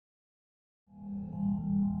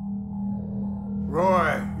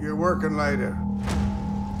Roy, you're working later.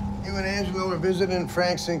 You and Angelo were visiting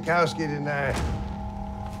Frank Sinkowski tonight.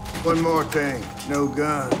 One more thing, no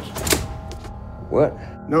guns. What?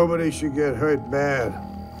 Nobody should get hurt bad.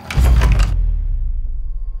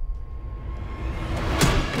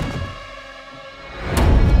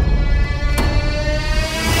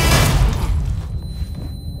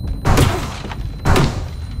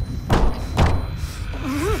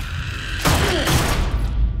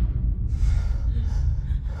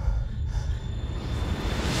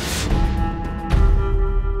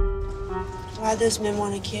 Why those men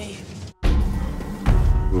want to kill you?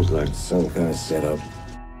 It was like some kind of setup.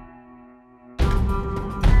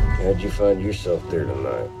 How'd you find yourself there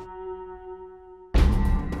tonight?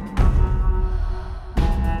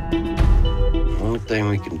 The only thing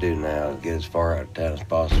we can do now is get as far out of town as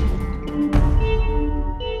possible.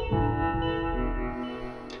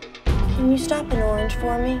 Can you stop an orange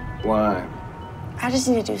for me? Why? I just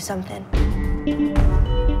need to do something.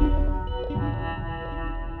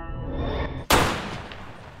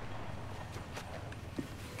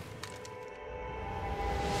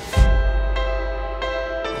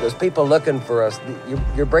 There's people looking for us.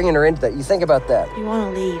 You're bringing her into that. You think about that. You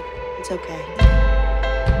want to leave. It's okay.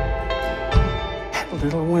 That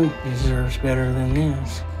little one deserves better than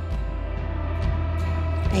this.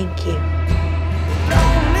 Thank you.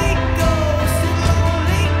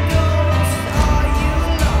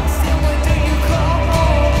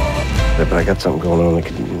 But I got something going on that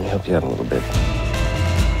can help you out a little bit.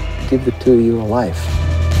 Give the two of you a life.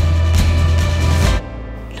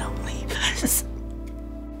 Don't leave us.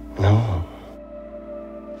 No.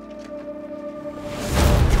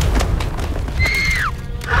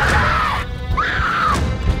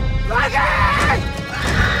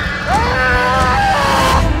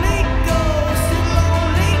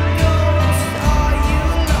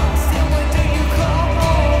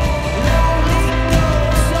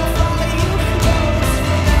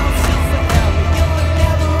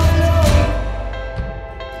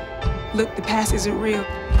 Look, the past isn't real.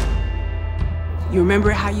 You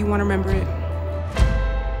remember it how you want to remember it.